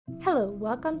Hello,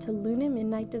 welcome to Luna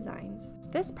Midnight Designs.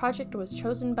 This project was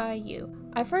chosen by you.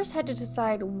 I first had to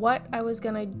decide what I was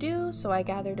gonna do, so I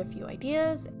gathered a few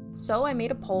ideas. So I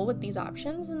made a poll with these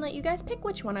options and let you guys pick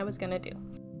which one I was gonna do.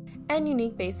 And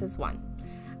unique bases won.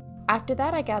 After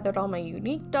that, I gathered all my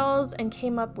unique dolls and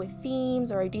came up with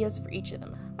themes or ideas for each of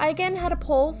them. I again had a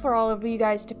poll for all of you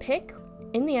guys to pick.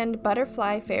 In the end,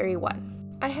 ButterFly Fairy won.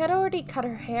 I had already cut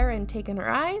her hair and taken her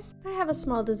eyes. I have a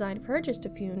small design for her, just a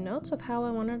few notes of how I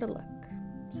want her to look.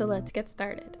 So let's get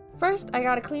started. First, I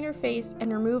gotta clean her face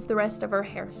and remove the rest of her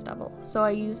hair stubble. So I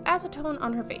used acetone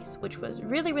on her face, which was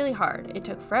really hard. It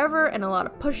took forever and a lot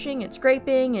of pushing and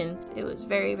scraping, and it was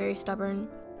very stubborn.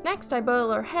 Next, I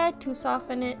boil her head to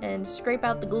soften it and scrape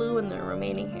out the glue and the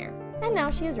remaining hair. And now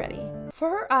she is ready.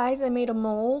 For her eyes, I made a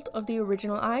mold of the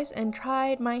original eyes and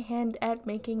tried my hand at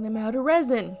making them out of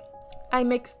resin. I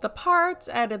mixed the parts,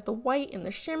 added the white and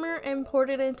the shimmer, and poured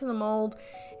it into the mold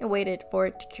and waited for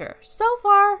it to cure. So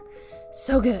far,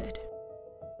 so good.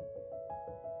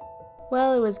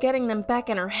 Well, it was getting them back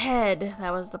in her head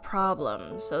that was the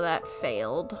problem, so that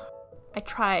failed. I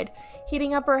tried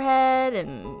heating up her head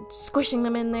and squishing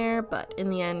them in there, but in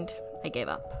the end, I gave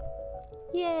up.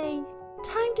 Yay!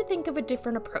 Time to think of a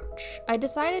different approach. I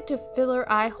decided to fill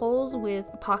her eye holes with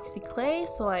epoxy clay,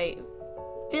 so I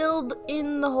filled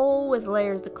in the hole with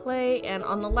layers of clay, and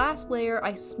on the last layer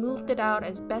I smoothed it out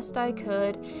as best I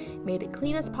could, made it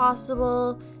clean as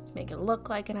possible to make it look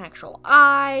like an actual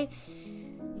eye,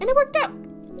 and it worked out.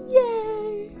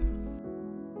 Yay!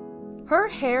 Her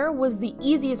hair was the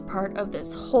easiest part of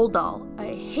this whole doll. I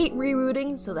hate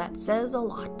rerouting, so that says a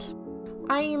lot.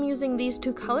 I am using these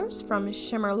two colors from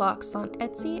Shimmer Locks on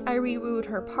Etsy. I rerouted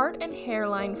her part and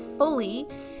hairline fully,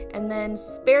 and then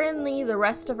sparingly the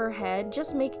rest of her head,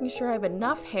 just making sure I have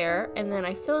enough hair, and then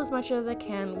I fill as much as I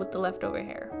can with the leftover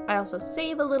hair. I also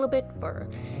save a little bit for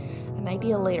an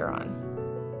idea later on.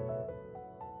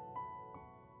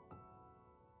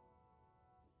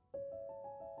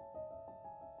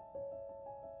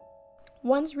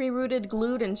 Once rerouted,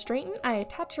 glued, and straightened, I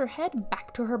attach her head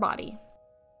back to her body.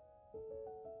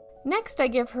 Next, I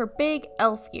give her big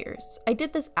elf ears. I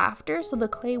did this after so the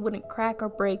clay wouldn't crack or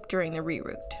break during the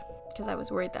reroute, because I was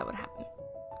worried that would happen.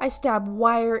 I stab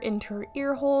wire into her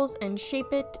ear holes and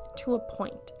shape it to a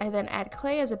point. I then add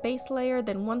clay as a base layer,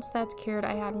 then once that's cured,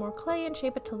 I add more clay and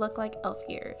shape it to look like elf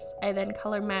ears. I then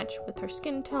color match with her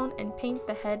skin tone and paint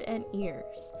the head and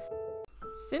ears.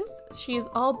 Since she is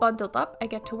all bundled up, I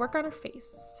get to work on her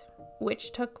face,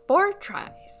 which took 4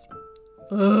 tries.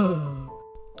 Ugh.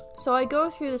 So I go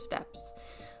through the steps,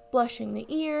 blushing the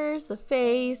ears, the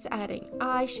face, adding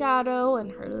eyeshadow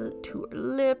and to her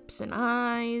lips and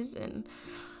eyes, and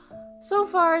so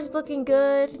far it's looking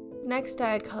good. Next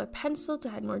I add colored pencil to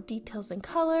add more details and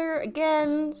color.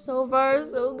 Again, so far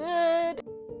so good.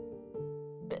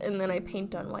 And then I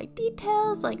paint on white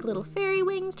details like little fairy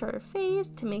wings to her face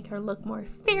to make her look more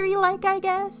fairy-like, I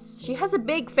guess. She has a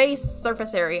big face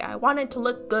surface area. I want it to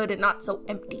look good and not so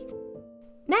empty.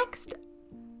 Next,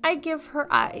 I give her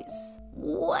eyes.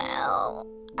 Well,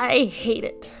 I hate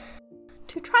it.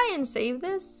 To try and save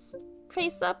this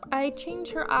face up, I change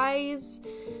her eyes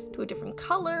to a different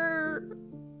color,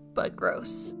 but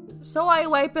gross. So I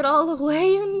wipe it all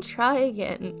away and try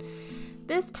again.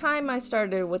 This time I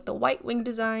started with the white wing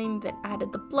design, then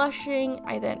added the blushing,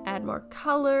 I then add more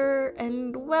color,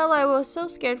 and well, I was so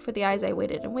scared for the eyes I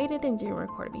waited and didn't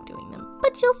record me doing them.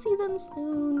 But you'll see them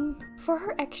soon. For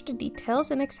her extra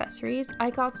details and accessories, I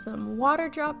got some water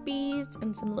drop beads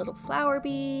and some little flower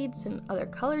beads and other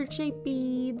colored shaped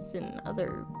beads and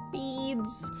other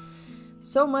beads.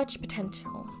 So much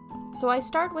potential. So I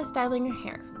start with styling her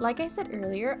hair. Like I said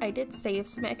earlier, I did save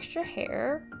some extra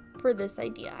hair for this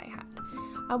idea I had.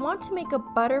 I want to make a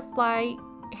butterfly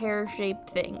hair-shaped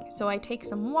thing, so I take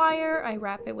some wire, I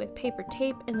wrap it with paper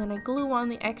tape, and then I glue on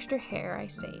the extra hair I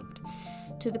saved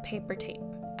to the paper tape.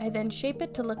 I then shape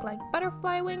it to look like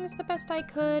butterfly wings the best I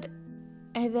could.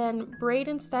 I then braid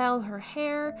and style her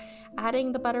hair,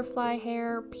 adding the butterfly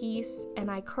hair piece,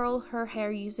 and I curl her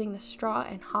hair using the straw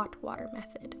and hot water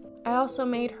method. I also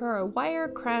made her a wire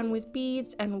crown with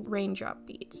beads and raindrop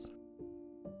beads.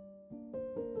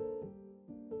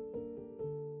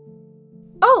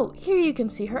 Oh, here you can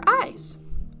see her eyes.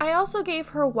 I also gave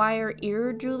her wire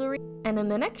ear jewelry, and in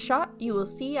the next shot, you will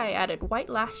see I added white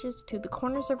lashes to the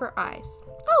corners of her eyes.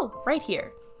 Oh, right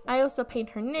here. I also paint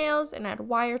her nails and add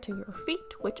wire to her feet,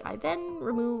 which I then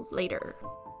remove later.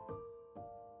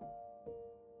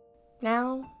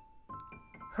 Now,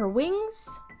 her wings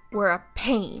were a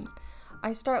pain.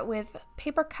 I start with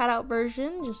paper cutout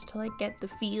version just to get the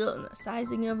feel and the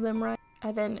sizing of them right.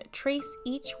 I then trace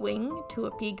each wing to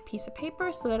a big piece of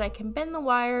paper so that I can bend the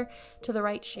wire to the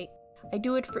right shape. I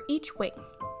do it for each wing.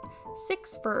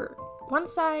 6 for one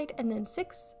side and then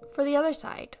 6 for the other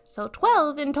side. So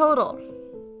 12 in total.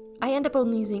 I end up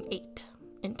only using 8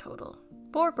 in total.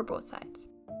 4 for both sides.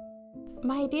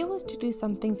 My idea was to do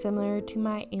something similar to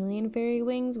my alien fairy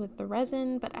wings with the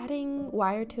resin, but adding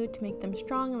wire to it to make them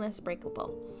strong and less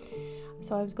breakable.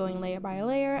 So I was going layer by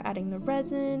layer, adding the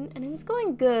resin, and it was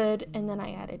going good, and then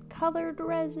I added colored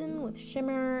resin with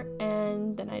shimmer,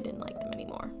 and then I didn't like them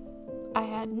anymore. I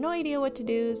had no idea what to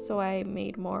do, so I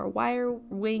made more wire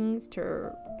wings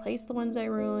to replace the ones I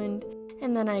ruined,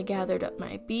 and then I gathered up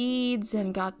my beads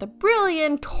and got the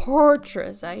brilliant,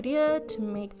 torturous idea to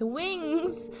make the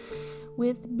wings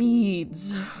with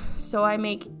beads. So I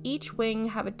make each wing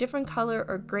have a different color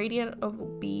or gradient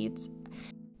of beads,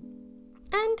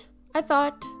 and I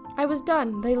thought I was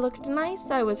done. They looked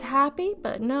nice, I was happy,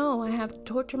 but no, I have to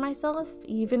torture myself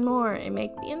even more and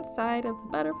make the inside of the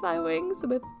butterfly wings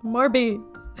with more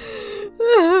beads.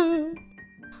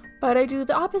 But I do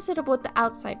the opposite of what the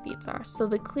outside beads are. So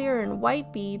the clear and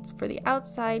white beads for the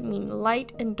outside mean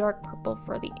light and dark purple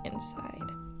for the inside.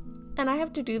 And I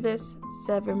have to do this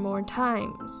 7 more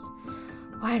times.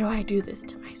 Why do I do this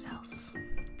to myself?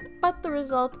 But the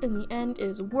result in the end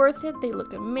is worth it. They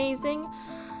look amazing.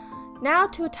 Now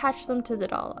to attach them to the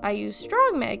doll, I use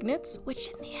strong magnets, which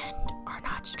in the end are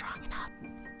not strong enough.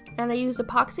 And I use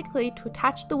epoxy clay to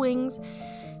attach the wings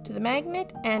to the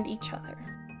magnet and each other.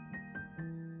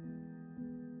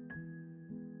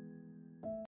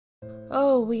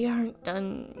 Oh, we aren't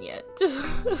done yet.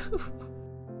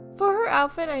 For her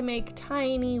outfit, I make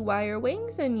tiny wire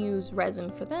wings and use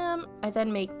resin for them. I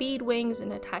then make bead wings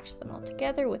and attach them all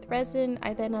together with resin.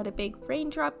 I then add a big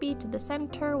raindrop bead to the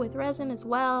center with resin as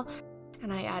well.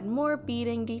 And I add more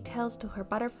beading details to her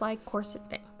butterfly corset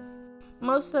thing.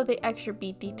 Most of the extra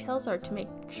bead details are to make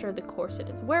sure the corset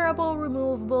is wearable,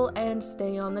 removable, and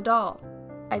stay on the doll.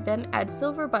 I then add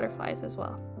silver butterflies as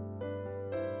well.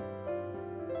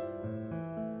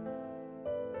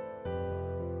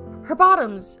 Her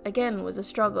bottoms, again, was a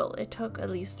struggle. It took at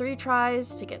least 3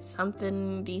 tries to get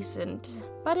something decent,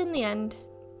 but in the end,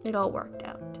 it all worked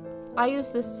out. I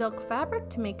used this silk fabric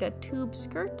to make a tube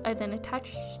skirt. I then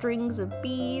attached strings of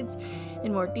beads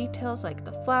and more details like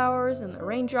the flowers and the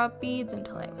raindrop beads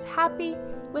until I was happy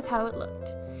with how it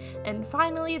looked. And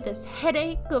finally, this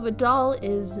headache of a doll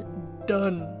is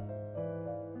done.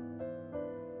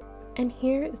 And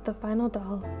here is the final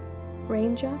doll,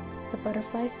 Raindrop, the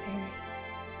butterfly fairy.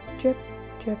 Drip,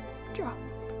 drip, drop,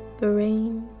 the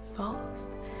rain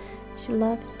falls. She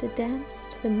loves to dance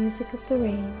to the music of the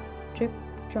rain. Drip,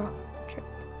 drop, drip.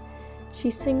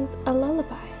 She sings a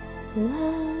lullaby. La,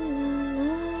 la,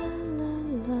 la, la,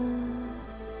 la.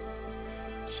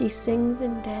 She sings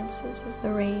and dances as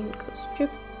the rain goes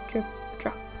drip, drip,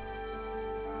 drop.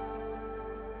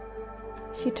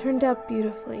 She turned out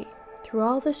beautifully. Through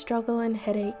all the struggle and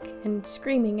headache and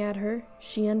screaming at her,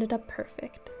 she ended up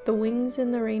perfect. The wings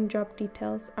and the raindrop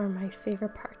details are my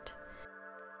favorite part.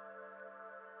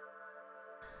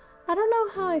 I don't know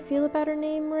how I feel about her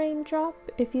name, Raindrop.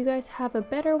 If you guys have a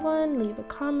better one, leave a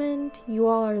comment. You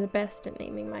all are the best at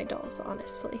naming my dolls,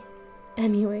 honestly.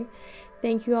 Anyway,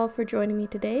 thank you all for joining me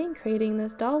today, and creating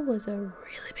this doll was a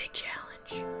really big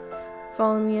challenge.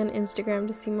 Follow me on Instagram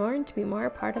to see more and to be more a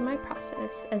part of my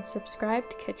process, and subscribe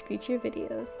to catch future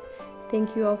videos.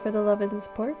 Thank you all for the love and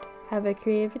support. Have a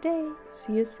creative day.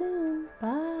 See you soon.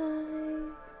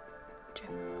 Bye.